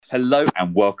Hello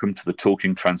and welcome to the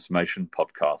Talking Transformation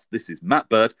podcast. This is Matt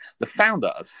Bird, the founder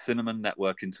of Cinnamon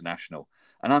Network International,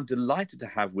 and I'm delighted to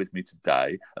have with me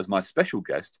today as my special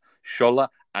guest, Shola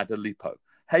Adelipo.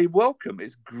 Hey, welcome.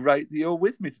 It's great that you're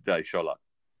with me today, Shola.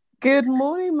 Good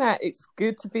morning, Matt. It's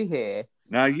good to be here.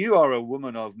 Now, you are a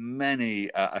woman of many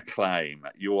acclaim.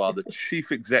 You are the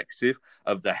chief executive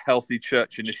of the Healthy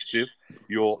Church Initiative.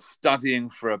 You're studying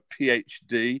for a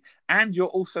PhD, and you're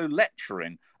also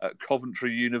lecturing at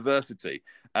Coventry University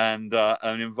and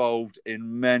involved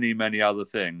in many, many other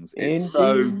things. It's Indeed.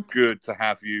 So good to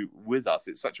have you with us.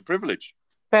 It's such a privilege.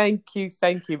 Thank you,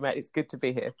 Matt. It's good to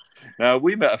be here. Now,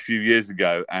 we met a few years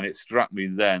ago, and it struck me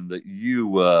then that you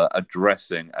were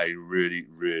addressing a really,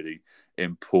 really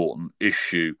important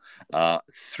issue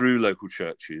through local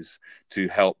churches to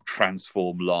help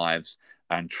transform lives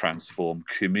and transform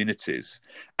communities.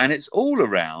 And it's all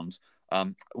around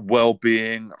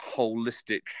well-being,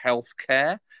 holistic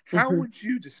healthcare. How would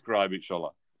you describe it,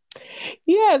 Shola?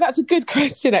 Yeah, that's a good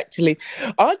question, actually.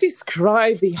 I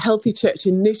describe the Healthy Church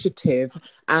Initiative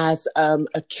as a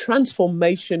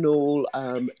transformational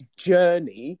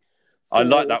journey. I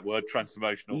like that word,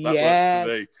 transformational. That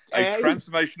works for me. A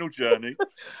transformational journey.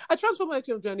 A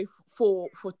transformational journey for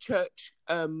church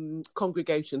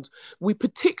congregations. We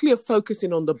particularly are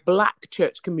focusing on the Black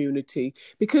church community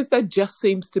because there just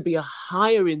seems to be a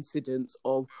higher incidence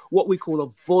of what we call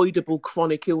avoidable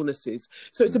chronic illnesses.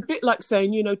 So it's a bit like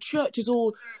saying, church is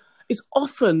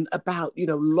often about,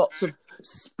 lots of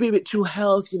spiritual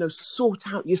health, sort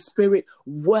out your spirit,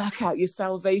 work out your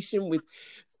salvation with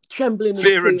trembling and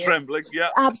fear and trembling, yeah.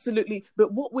 Absolutely.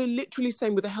 But what we're literally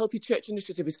saying with the Healthy Church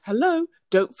Initiative is,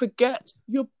 don't forget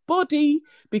your body,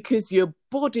 because your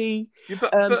body is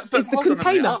the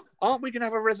container. Aren't we going to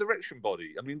have a resurrection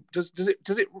body? I mean, does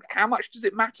it? How much does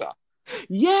it matter?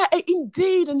 Yeah,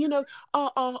 indeed. And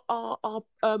our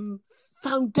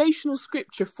foundational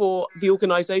scripture for the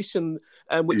organisation,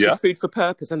 which is Food for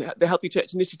Purpose, and the Healthy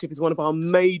Church Initiative is one of our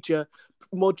major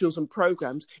modules and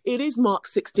programmes. It is Mark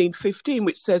 16:15,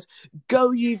 which says,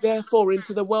 "Go ye therefore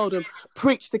into the world and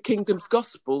preach the kingdom's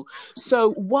gospel."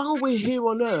 So while we're here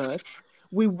on earth,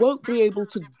 we won't be able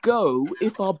to go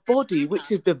if our body, which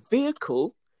is the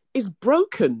vehicle, is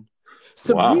broken.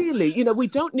 So really, we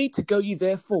don't need to go ye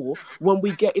therefore when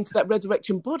we get into that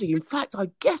resurrection body. In fact,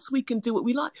 I guess we can do what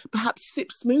we like, perhaps sip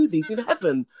smoothies in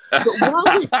heaven. But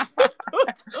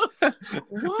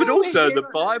but also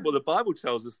the Bible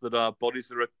tells us that our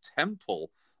bodies are a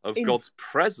temple of God's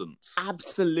presence.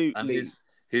 Absolutely. And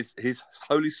his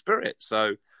Holy Spirit.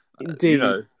 So, indeed.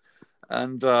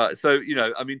 I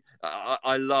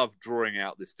love drawing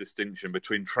out this distinction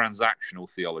between transactional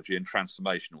theology and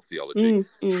transformational theology.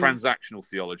 Transactional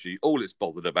theology, all it's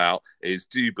bothered about is,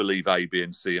 do you believe A, B,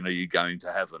 and C, and are you going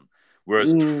to heaven?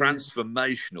 Whereas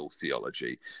transformational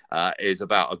theology is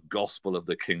about a gospel of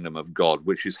the kingdom of God,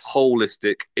 which is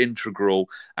holistic, integral,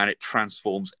 and it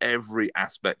transforms every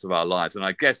aspect of our lives. And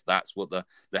I guess that's what the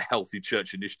Healthy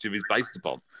Church Initiative is based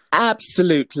upon.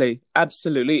 Absolutely.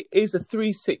 It is a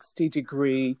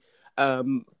 360-degree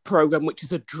program which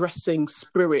is addressing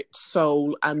spirit,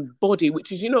 soul, and body,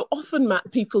 which is, often,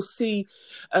 Matt, people see,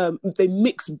 they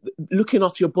mix looking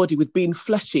after your body with being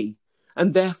fleshy.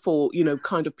 And therefore,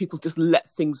 kind of people just let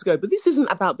things go. But this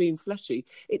isn't about being fleshy.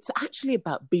 It's actually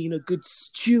about being a good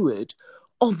steward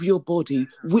of your body,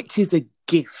 which is a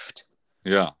gift.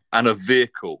 Yeah, and a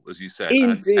vehicle, as you said, Indeed.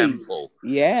 And a temple.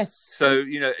 Yes. So,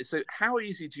 so how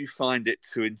easy do you find it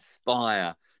to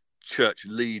inspire church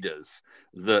leaders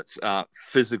that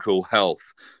physical health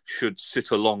should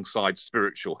sit alongside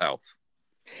spiritual health?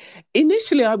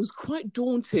 Initially, I was quite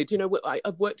daunted.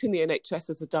 I've worked in the NHS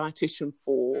as a dietitian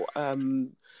for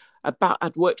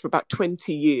I'd worked for about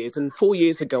 20 years, and 4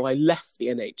 years ago I left the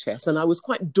NHS, and I was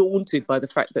quite daunted by the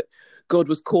fact that God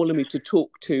was calling me to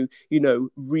talk to,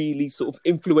 really sort of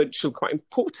influential, quite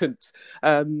important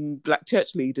Black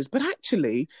church leaders. But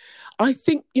actually, I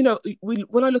think,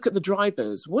 when I look at the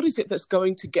drivers, what is it that's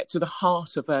going to get to the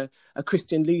heart of a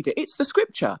Christian leader? It's the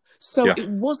scripture. So It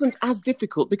wasn't as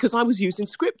difficult because I was using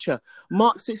scripture.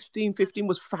 Mark 16:15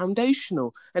 was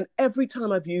foundational. And every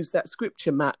time I've used that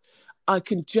scripture, Matt, I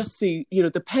can just see,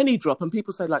 the penny drop, and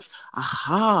people say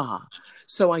aha.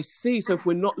 So I see. So if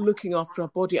we're not looking after our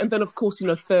body, and then of course,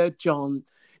 3 John,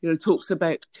 talks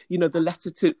about, the letter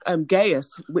to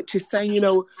Gaius, which is saying,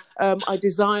 I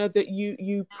desire that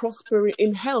you prosper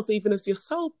in health, even as your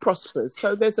soul prospers.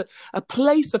 So there's a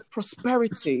place of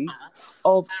prosperity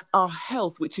of our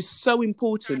health, which is so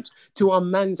important to our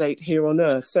mandate here on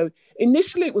earth. So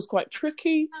initially it was quite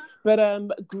tricky, but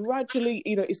gradually,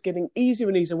 it's getting easier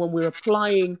and easier when we're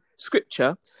applying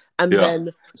scripture and then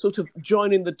sort of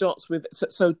joining the dots with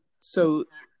so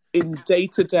in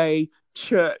day-to-day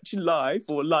church life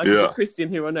or life as a Christian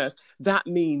here on earth, that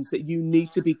means that you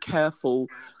need to be careful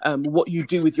what you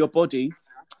do with your body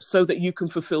so that you can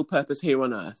fulfill purpose here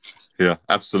on earth. Yeah,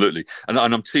 absolutely. And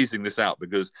I'm teasing this out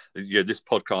because this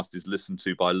podcast is listened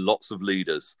to by lots of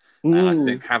leaders. And I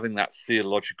think having that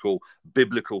theological,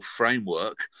 biblical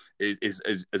framework is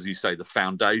as you say, the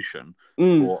foundation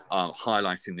for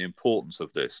highlighting the importance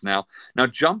of this. Now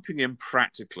jumping in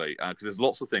practically, because there's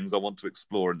lots of things I want to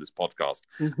explore in this podcast.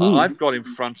 I've got in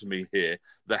front of me here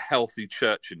the Healthy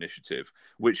Church Initiative,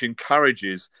 which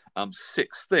encourages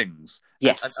 6 things.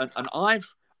 Yes. And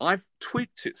I've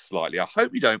tweaked it slightly. I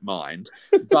hope you don't mind,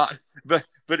 but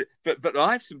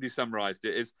I've simply summarised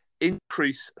it as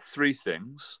increase 3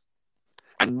 things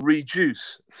and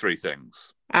reduce 3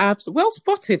 things. Absolutely, well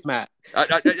spotted, Matt. I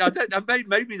don't know.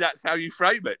 Maybe that's how you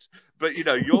frame it, but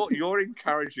you're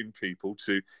encouraging people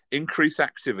to increase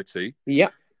activity,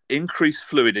 increase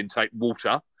fluid intake,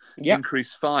 water,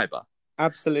 increase fibre,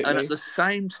 absolutely, and at the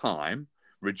same time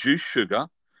reduce sugar,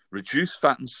 reduce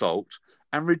fat and salt,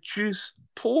 and reduce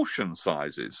portion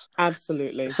sizes.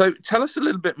 Absolutely. So tell us a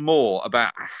little bit more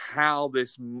about how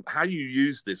you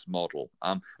use this model.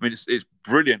 I mean, it's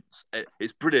brilliant.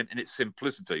 It's brilliant in its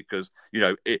simplicity because,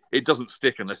 it doesn't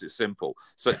stick unless it's simple.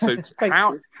 So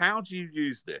how do you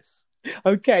use this?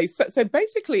 Okay, so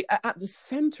basically at the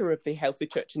center of the Healthy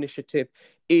Church Initiative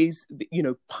is,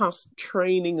 past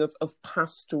training of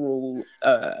pastoral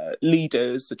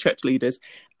leaders, the church leaders,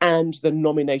 and the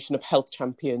nomination of health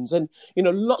champions. And,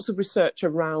 lots of research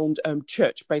around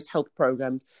church-based health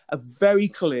programs are very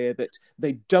clear that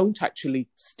they don't actually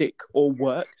stick or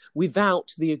work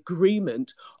without the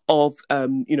agreement of,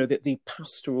 the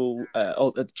pastoral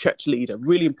or the church leader.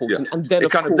 Really important. Yeah. And then,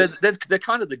 of course... They're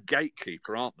kind of the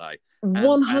gatekeeper, aren't they?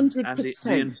 100%. And the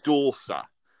endorser.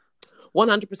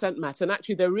 100%, Matt. And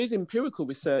actually, there is empirical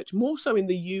research, more so in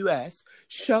the US,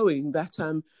 showing that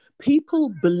people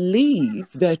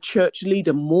believe their church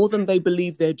leader more than they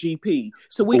believe their GP.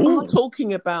 So we are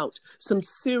talking about some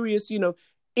serious,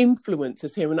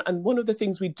 influencers here. And one of the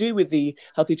things we do with the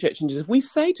Healthy Church Initiative, we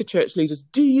say to church leaders,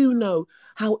 do you know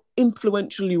how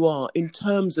influential you are in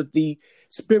terms of the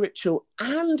spiritual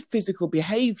and physical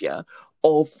behavior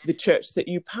of the church that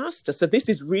you pastor? So this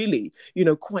is really,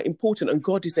 quite important. And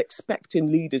God is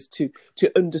expecting leaders to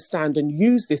understand and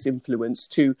use this influence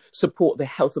to support the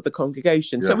health of the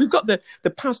congregation. Yeah. So we've got the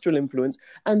pastoral influence,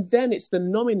 and then it's the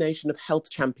nomination of health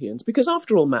champions. Because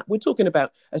after all, Matt, we're talking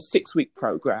about a 6-week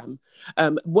program.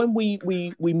 When we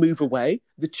move away,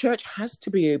 the church has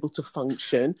to be able to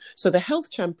function. So the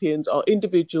health champions are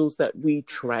individuals that we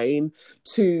train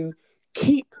to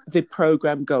keep the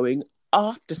program going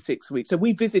after 6 weeks. So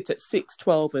we visit at 6,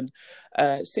 12,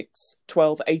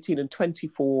 18 and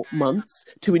 24 months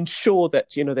to ensure that,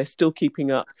 they're still keeping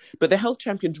up. But the health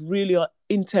champions really are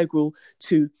integral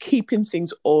to keeping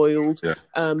things oiled. Yeah.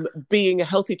 Being a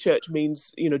healthy church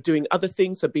means, doing other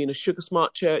things. So being a sugar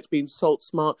smart church, being salt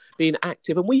smart, being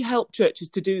active. And we help churches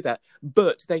to do that.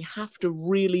 But they have to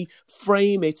really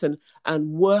frame it and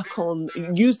work on,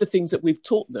 use the things that we've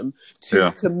taught them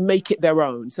to make it their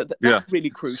own. So that's really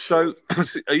crucial. So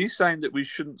are you saying that we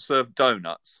shouldn't serve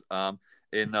donuts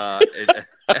in at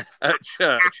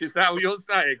church? Is that what you're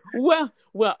saying? Well,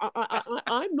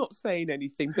 I'm not saying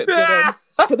anything, but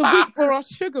for our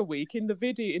sugar week in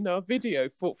our video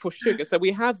for sugar, so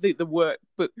we have the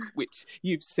workbook which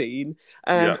you've seen,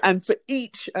 and for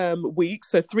each week,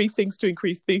 so 3 things to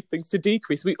increase, 3 things to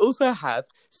decrease. We also have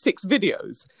 6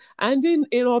 videos, and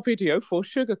in our video for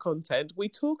sugar content, we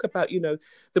talk about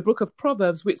the book of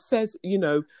Proverbs, which says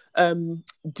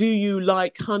do you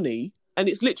like honey? And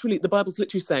it's literally, the Bible's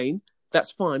literally saying,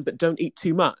 that's fine, but don't eat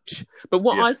too much. But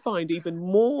what I find even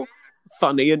more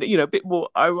funny and, a bit more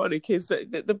ironic is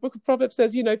that the book of Proverbs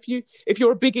says, if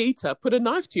you're a big eater, put a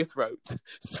knife to your throat.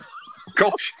 So...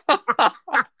 Gosh.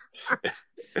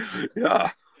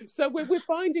 Yeah. So we're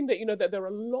finding that, that there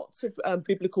are lots of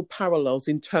biblical parallels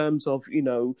in terms of,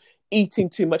 eating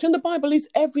too much. And the Bible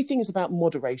everything is about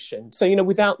moderation. So,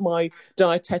 without my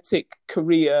dietetic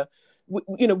career,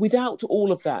 without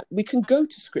all of that, we can go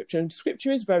to Scripture, and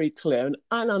Scripture is very clear and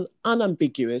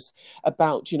unambiguous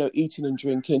about, eating and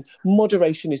drinking.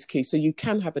 Moderation is key. So you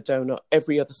can have a donut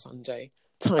every other Sunday.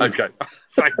 Tiny. Okay,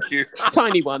 thank you.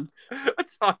 Tiny one. A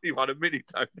tiny one, a mini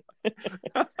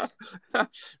donut.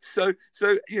 So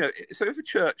if a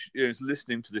church is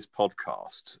listening to this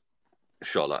podcast,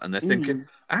 Shola, and they're thinking,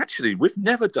 actually, we've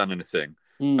never done anything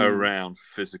around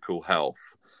physical health.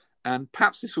 And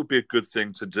perhaps this would be a good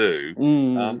thing to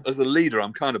do. As a leader,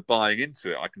 I'm kind of buying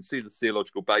into it. I can see the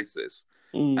theological basis.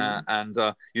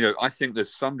 I think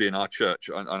there's somebody in our church,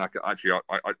 and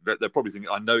they're probably thinking,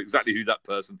 I know exactly who that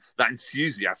person, that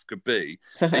enthusiast could be.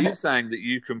 Are you saying that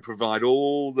you can provide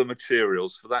all the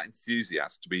materials for that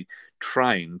enthusiast to be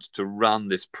trained to run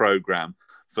this program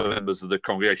for members of the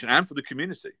congregation and for the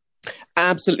community?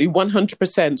 Absolutely,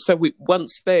 100%. So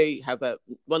once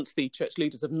the church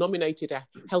leaders have nominated a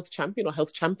health champion or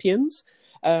health champions,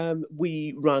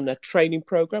 we run a training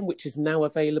program which is now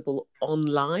available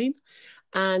online.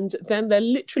 And then they're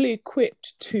literally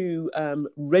equipped to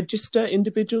register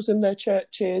individuals in their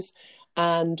churches,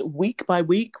 and week by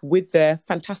week with their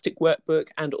fantastic workbook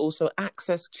and also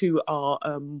access to our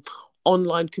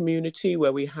online community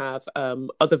where we have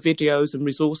other videos and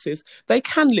resources, they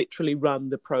can literally run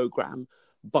the program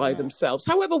by themselves.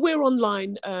 However, we're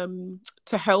online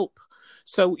to help.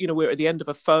 So, we're at the end of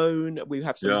a phone. We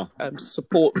have some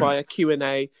support via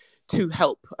Q&A to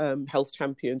help health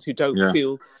champions who don't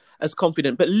feel as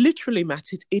confident. But literally, Matt,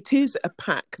 it is a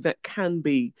pack that can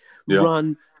be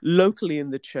run locally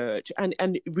in the church,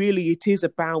 and really it is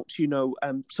about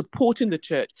supporting the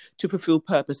church to fulfill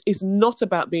purpose. It's not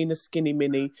about being a skinny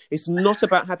mini. It's not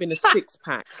about having a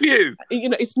six-pack.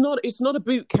 It's not a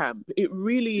boot camp. It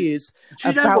really is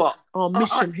about our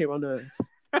mission here on earth.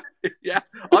 Yeah,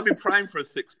 I've been praying for a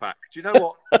six-pack. Do you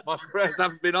know what? My prayers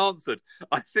haven't been answered.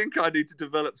 I think I need to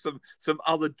develop some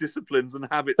other disciplines and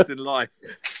habits in life.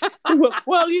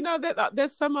 well,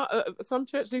 there's some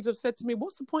church leaders have said to me,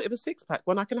 "What's the point of a six-pack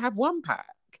when I can have one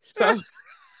pack?" So.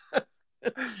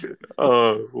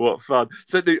 Oh, what fun!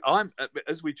 So,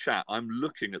 as we chat, I'm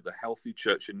looking at the Healthy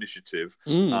Church Initiative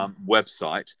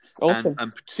website, awesome.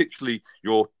 and particularly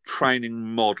your training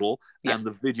model and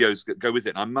the videos that go with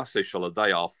it. And I must say, Shola,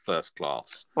 they are first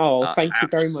class. Oh, thank you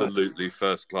very much. Absolutely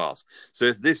first class. So,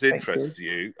 if this interests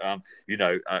you,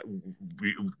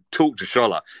 talk to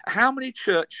Shola. How many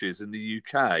churches in the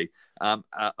UK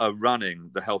are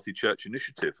running the Healthy Church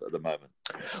Initiative at the moment?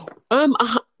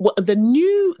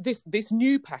 This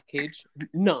new package,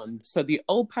 none. So the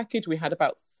old package, we had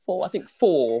about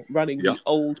four running the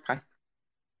old package.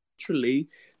 Literally,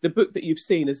 the book that you've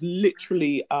seen has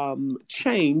literally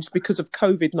changed because of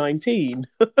COVID-19.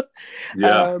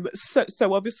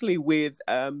 So obviously with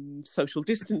social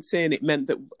distancing, it meant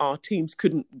that our teams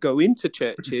couldn't go into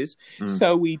churches.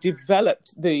 So we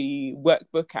developed the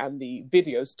workbook and the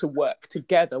videos to work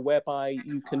together, whereby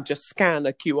you can just scan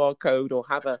a QR code or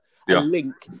have a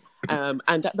link. And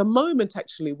at the moment,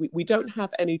 actually, we don't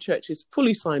have any churches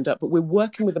fully signed up, but we're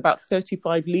working with about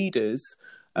 35 leaders.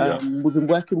 We've been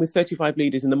working with 35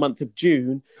 leaders in the month of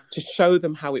June to show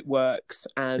them how it works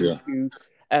and to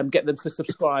get them to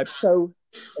subscribe. So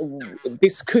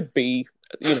this could be,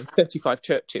 35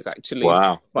 churches actually.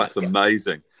 Wow, that's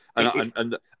amazing.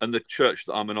 And the church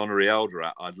that I'm an honorary elder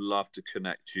at, I'd love to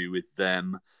connect you with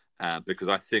them. Because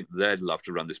I think they'd love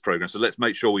to run this program. So let's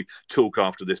make sure we talk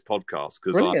after this podcast,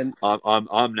 because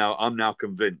I'm now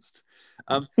convinced.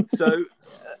 So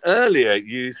earlier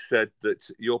you said that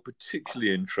you're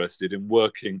particularly interested in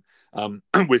working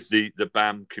with the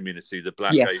BAM community, the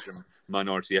Black Asian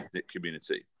minority ethnic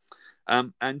community,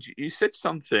 and you said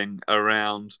something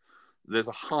around there's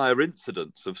a higher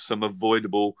incidence of some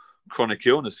avoidable chronic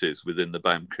illnesses within the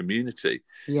BAM community.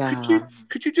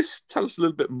 Could you just tell us a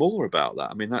little bit more about that?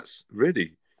 I mean, that's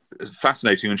really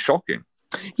fascinating and shocking.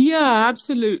 Yeah,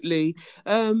 absolutely.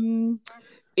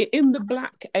 In the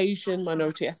Black Asian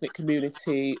minority ethnic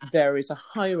community, there is a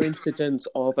higher incidence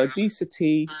of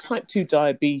obesity, type 2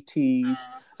 diabetes,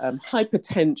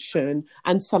 hypertension,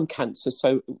 and some cancers,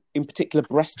 so in particular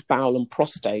breast, bowel, and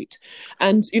prostate.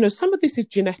 And, some of this is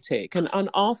genetic. And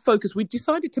our focus, we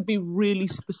decided to be really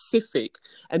specific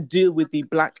and deal with the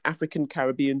Black African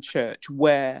Caribbean church,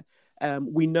 where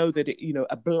we know that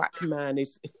a Black man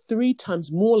is 3 times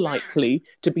more likely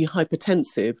to be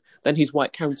hypertensive than his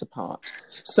white counterpart.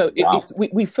 So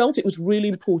we felt it was really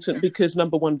important because,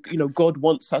 number one, God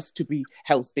wants us to be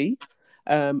healthy.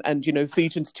 And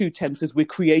Ephesians 2:10 says we're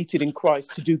created in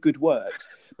Christ to do good works.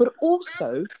 But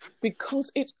also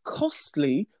because it's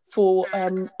costly for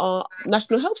our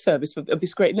National Health Service of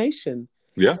this great nation.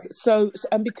 Yeah. So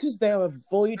and because they're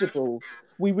avoidable,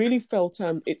 we really felt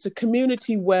it's a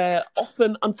community where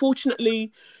often,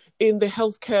 unfortunately, in the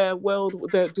healthcare world,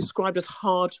 they're described as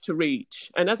hard to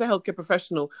reach. And as a healthcare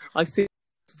professional, I see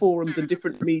forums and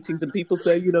different meetings and people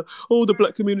say, the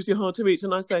Black community are hard to reach.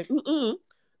 And I say,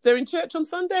 they're in church on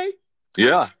Sunday.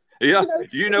 Yeah. Yeah,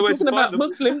 where to find about them.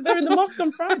 Muslim, they're in the mosque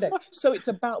on Friday. So it's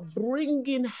about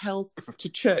bringing health to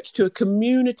church, to a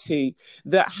community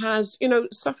that has,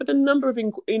 suffered a number of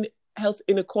health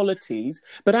inequalities.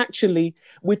 But actually,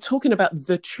 we're talking about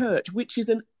the church, which is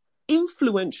an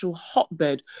influential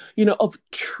hotbed, of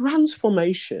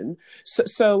transformation.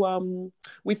 So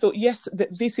we thought, yes,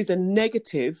 that this is a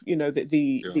negative, that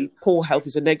the poor health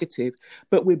is a negative,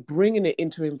 but we're bringing it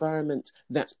into an environment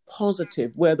that's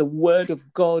positive, where the word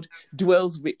of God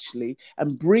dwells richly,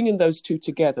 and bringing those two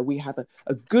together, we have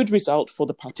a good result for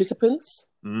the participants,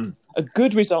 a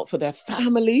good result for their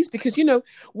families, because,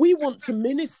 we want to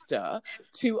minister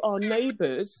to our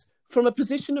neighbours from a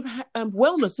position of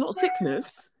wellness, not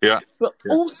sickness, but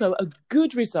also a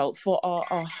good result for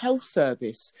our health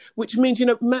service, which means,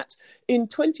 Matt, in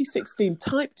 2016,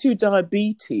 type 2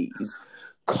 diabetes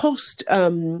cost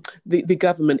the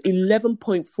government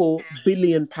 £11.4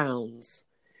 billion.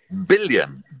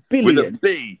 Billion? With a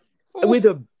B. With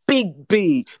a big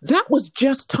B. That was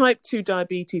just type 2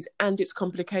 diabetes and its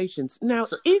complications. Now,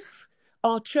 if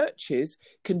our churches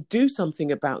can do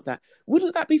something about that,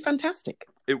 wouldn't that be fantastic?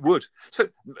 It would. So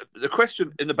the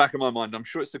question in the back of my mind, I'm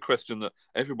sure it's the question that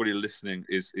everybody listening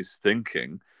is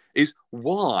thinking, is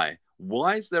why?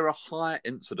 Why is there a higher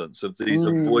incidence of these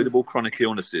avoidable chronic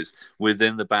illnesses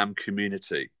within the BAM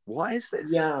community? Why is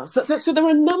this? Yeah. So there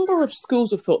are a number of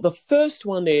schools of thought. The first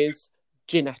one is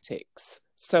genetics.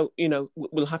 So,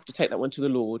 we'll have to take that one to the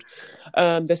Lord.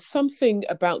 There's something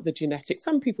about the genetics.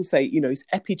 Some people say, it's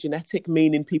epigenetic,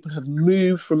 meaning people have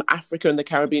moved from Africa and the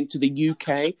Caribbean to the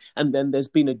UK, and then there's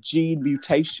been a gene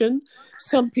mutation.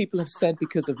 Some people have said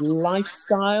because of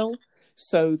lifestyle.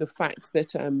 So the fact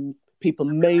that people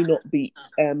may not be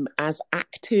as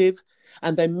active,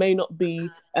 and they may not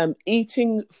be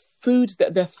eating foods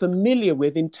that they're familiar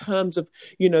with in terms of,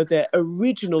 their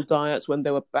original diets when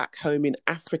they were back home in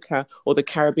Africa or the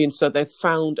Caribbean. So they've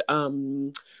found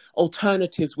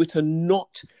alternatives which are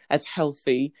not as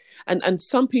healthy. And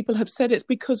some people have said it's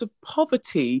because of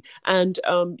poverty and,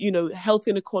 health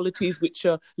inequalities which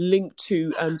are linked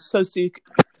to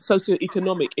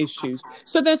socioeconomic issues.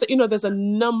 So there's a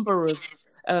number of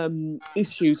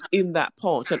issues in that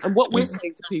part. And what we're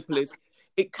saying to people is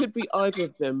it could be either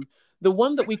of them. The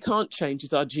one that we can't change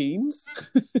is our genes.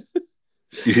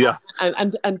 Yeah.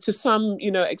 And to some,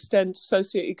 extent,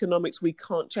 socioeconomics we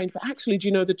can't change. But actually,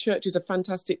 the church is a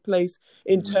fantastic place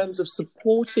in terms of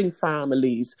supporting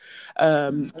families,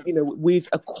 with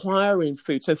acquiring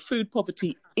food. So food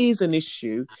poverty is an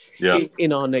issue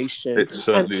in our nation. It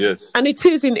certainly is. And it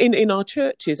is in our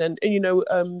churches. And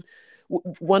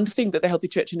one thing that the Healthy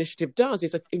Church Initiative does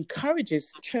is it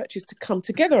encourages churches to come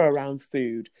together around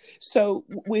food. So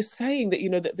we're saying that,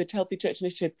 that the Healthy Church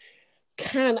Initiative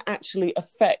can actually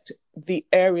affect the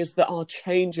areas that are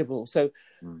changeable. So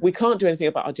we can't do anything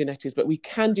about our genetics, but we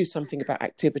can do something about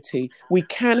activity. We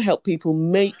can help people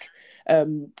make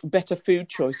better food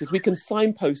choices. We can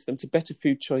signpost them to better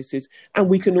food choices. And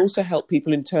we can also help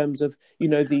people in terms of,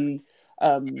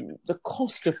 the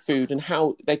cost of food and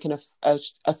how they can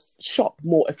shop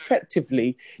more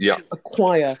effectively to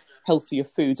acquire healthier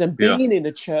foods. And being in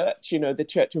a church, the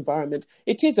church environment,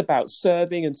 it is about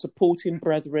serving and supporting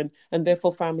brethren, and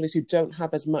therefore families who don't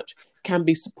have as much can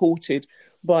be supported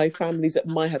by families that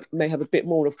may have a bit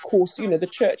more. Of course, the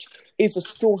church is a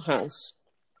storehouse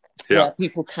where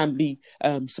people can be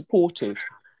supported.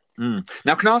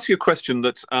 Now, can I ask you a question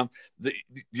that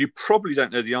you probably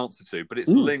don't know the answer to, but it's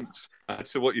linked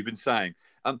to what you've been saying?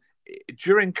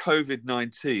 During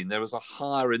COVID-19, there was a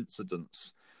higher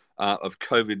incidence of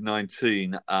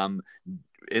COVID-19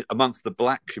 amongst the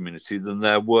Black community than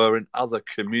there were in other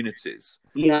communities.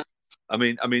 Yeah, I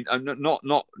mean,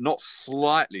 not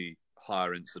slightly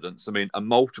higher incidence. I mean,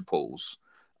 multiples.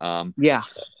 Why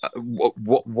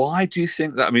do you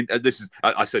think that? I mean, this is.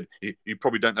 I said you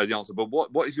probably don't know the answer, but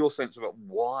what is your sense about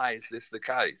why is this the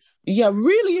case? Yeah,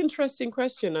 really interesting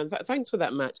question, and thanks for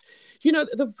that, Matt.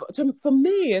 For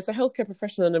me as a healthcare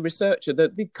professional and a researcher, the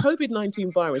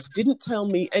COVID-19 virus didn't tell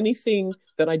me anything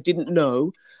that I didn't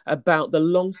know about the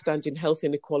long-standing health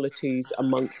inequalities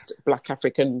amongst Black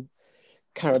African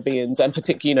Caribbeans and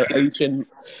particularly, Asian.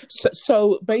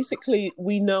 So basically,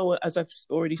 we know, as I've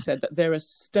already said, that there are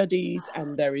studies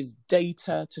and there is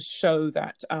data to show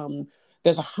that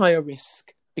there's a higher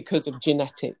risk because of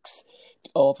genetics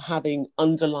of having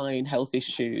underlying health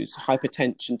issues,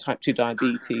 hypertension, type 2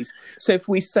 diabetes. So if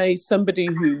we say somebody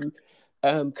who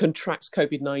contracts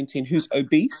COVID-19 who's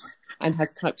obese and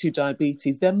has type 2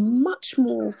 diabetes, they're much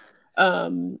more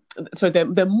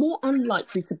they're more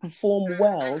unlikely to perform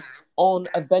well on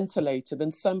a ventilator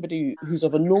than somebody who's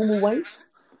of a normal weight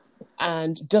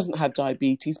and doesn't have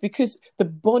diabetes, because the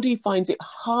body finds it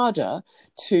harder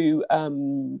to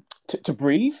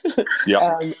breathe.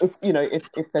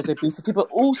 If there's obesity, but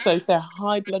also if there are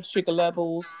high blood sugar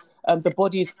levels, the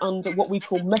body is under what we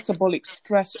call metabolic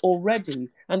stress already.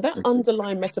 And that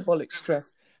underlying metabolic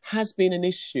stress has been an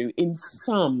issue in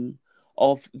some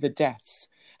of the deaths.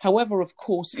 However, of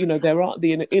course, there are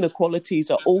the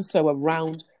inequalities are also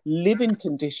around living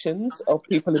conditions of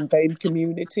people in BAME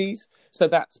communities. So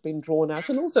that's been drawn out.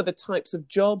 And also the types of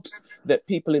jobs that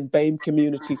people in BAME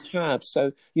communities have.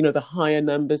 So, the higher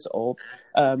numbers of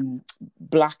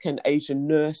Black and Asian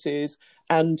nurses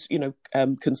and,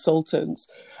 consultants,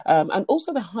 and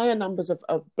also the higher numbers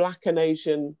of Black and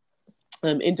Asian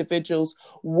individuals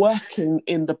working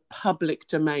in the public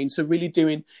domain, so really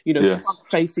doing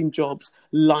front-facing jobs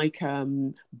like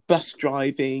bus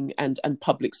driving and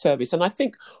public service. And I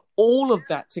think all of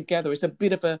that together is a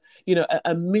bit of a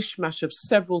mishmash of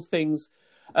several things.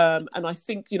 And I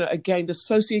think, again, the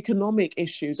socioeconomic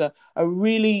issues are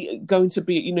really going to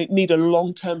be, need a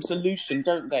long-term solution,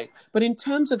 don't they? But in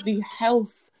terms of the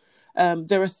health,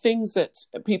 there are things that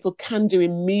people can do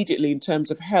immediately in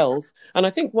terms of health. And I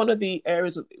think one of the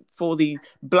areas for the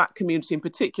Black community in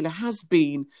particular has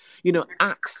been,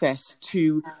 access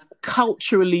to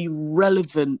culturally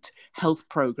relevant health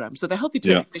programs. So the Healthy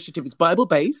Church Initiative is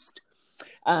Bible-based,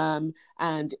 and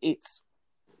it's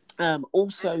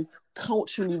also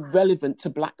culturally relevant to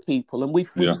Black people. And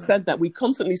we've said that, we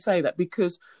constantly say that,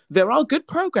 because there are good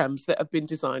programs that have been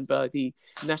designed by the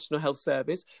National Health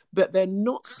Service, but they're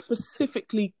not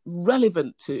specifically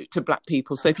relevant to Black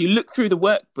people. So if you look through the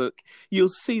workbook, you'll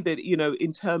see that,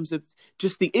 in terms of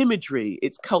just the imagery,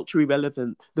 it's culturally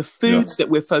relevant. The foods that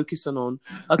we're focusing on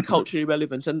are culturally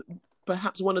relevant. And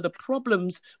perhaps one of the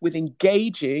problems with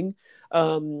engaging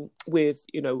with,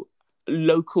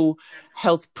 local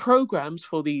health programs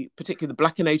for particularly the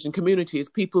Black and Asian community is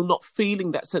people not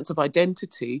feeling that sense of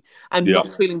identity and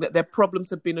not feeling that their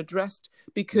problems have been addressed,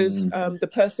 because the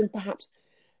person perhaps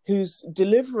who's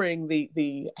delivering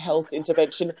the health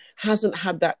intervention hasn't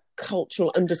had that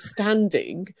cultural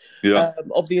understanding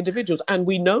of the individuals. And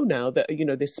we know now that,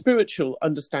 the spiritual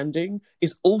understanding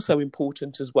is also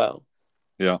important as well.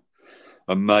 Yeah.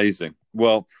 Amazing.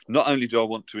 Well, not only do I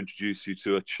want to introduce you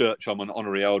to a church I'm an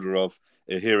honorary elder of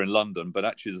here in London, but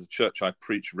actually there's a church I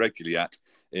preach regularly at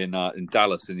in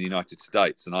Dallas in the United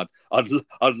States, and I'd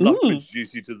love to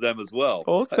introduce you to them as well.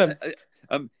 Awesome.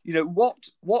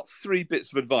 What three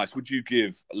bits of advice would you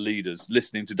give leaders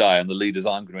listening today, and the leaders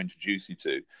I'm going to introduce you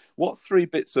to? What three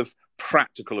bits of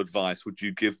practical advice would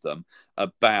you give them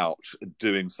about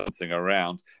doing something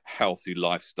around healthy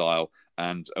lifestyle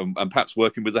and perhaps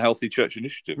working with the Healthy Church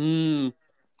Initiative?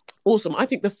 Awesome. I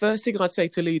think the first thing I'd say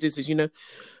to leaders is,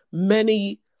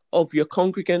 many of your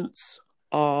congregants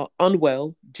are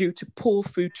unwell due to poor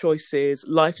food choices,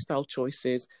 lifestyle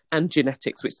choices, and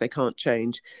genetics, which they can't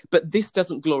change. But this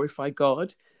doesn't glorify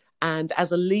God. And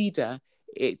as a leader,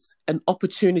 it's an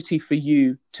opportunity for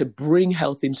you to bring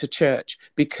health into church,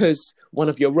 because one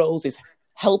of your roles is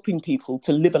helping people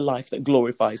to live a life that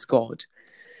glorifies God.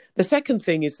 The second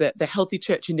thing is that the Healthy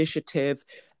Church Initiative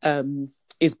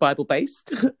is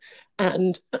Bible-based,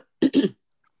 and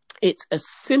it's a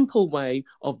simple way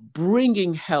of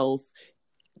bringing health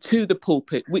to the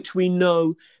pulpit, which we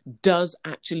know does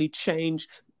actually change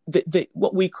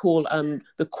what we call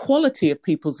the quality of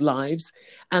people's lives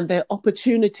and their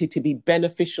opportunity to be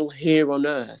beneficial here on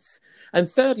earth. And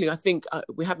thirdly, I think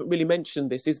we haven't really mentioned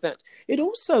this, is that it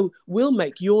also will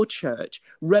make your church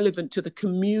relevant to the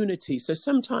community. So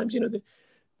sometimes,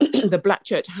 the Black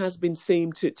church has been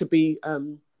seen to be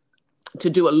to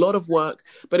do a lot of work,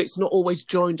 but it's not always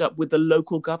joined up with the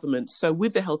local government. So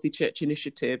with the Healthy Church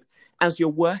Initiative, as you're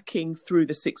working through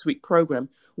the 6-week program,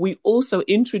 we also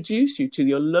introduce you to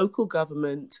your local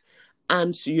government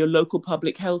and to your local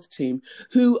public health team,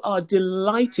 who are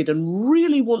delighted and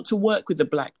really want to work with the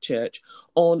Black church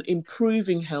on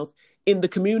improving health in the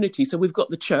community. So we've got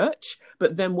the church,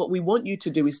 but then what we want you to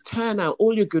do is turn out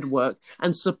all your good work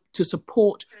and to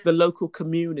support the local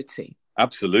community.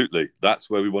 Absolutely. That's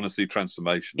where we want to see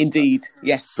transformation. Indeed,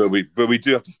 yes. But we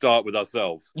do have to start with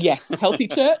ourselves. Yes, healthy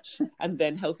church and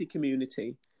then healthy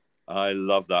community. I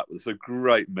love that. It's a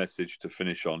great message to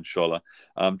finish on, Shola.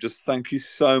 Just thank you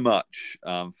so much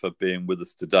for being with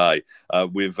us today.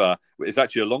 It's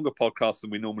actually a longer podcast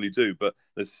than we normally do, but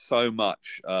there's so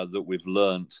much that we've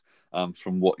learnt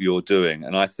from what you're doing.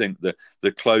 And I think that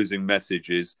the closing message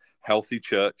is healthy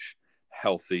church,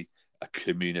 healthy a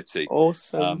community.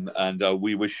 Awesome. And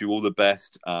we wish you all the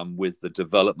best with the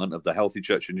development of the Healthy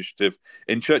Church Initiative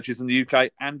in churches in the UK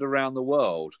and around the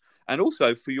world. and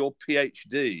also for your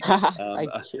PhD.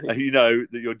 Thank you. You know,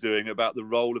 that you're doing about the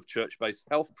role of church-based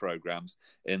health programs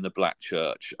in the Black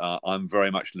Church. I'm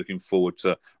very much looking forward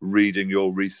to reading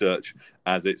your research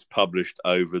as it's published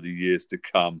over the years to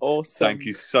come. Awesome. Thank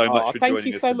you so much for joining us today, Thank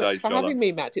you so much for Charlotte. having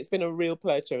me, Matt. It's been a real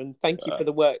pleasure, and thank you for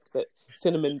the work that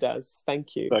Cinnamon does.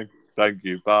 Thank you. Thank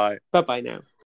you. Bye. Bye-bye now.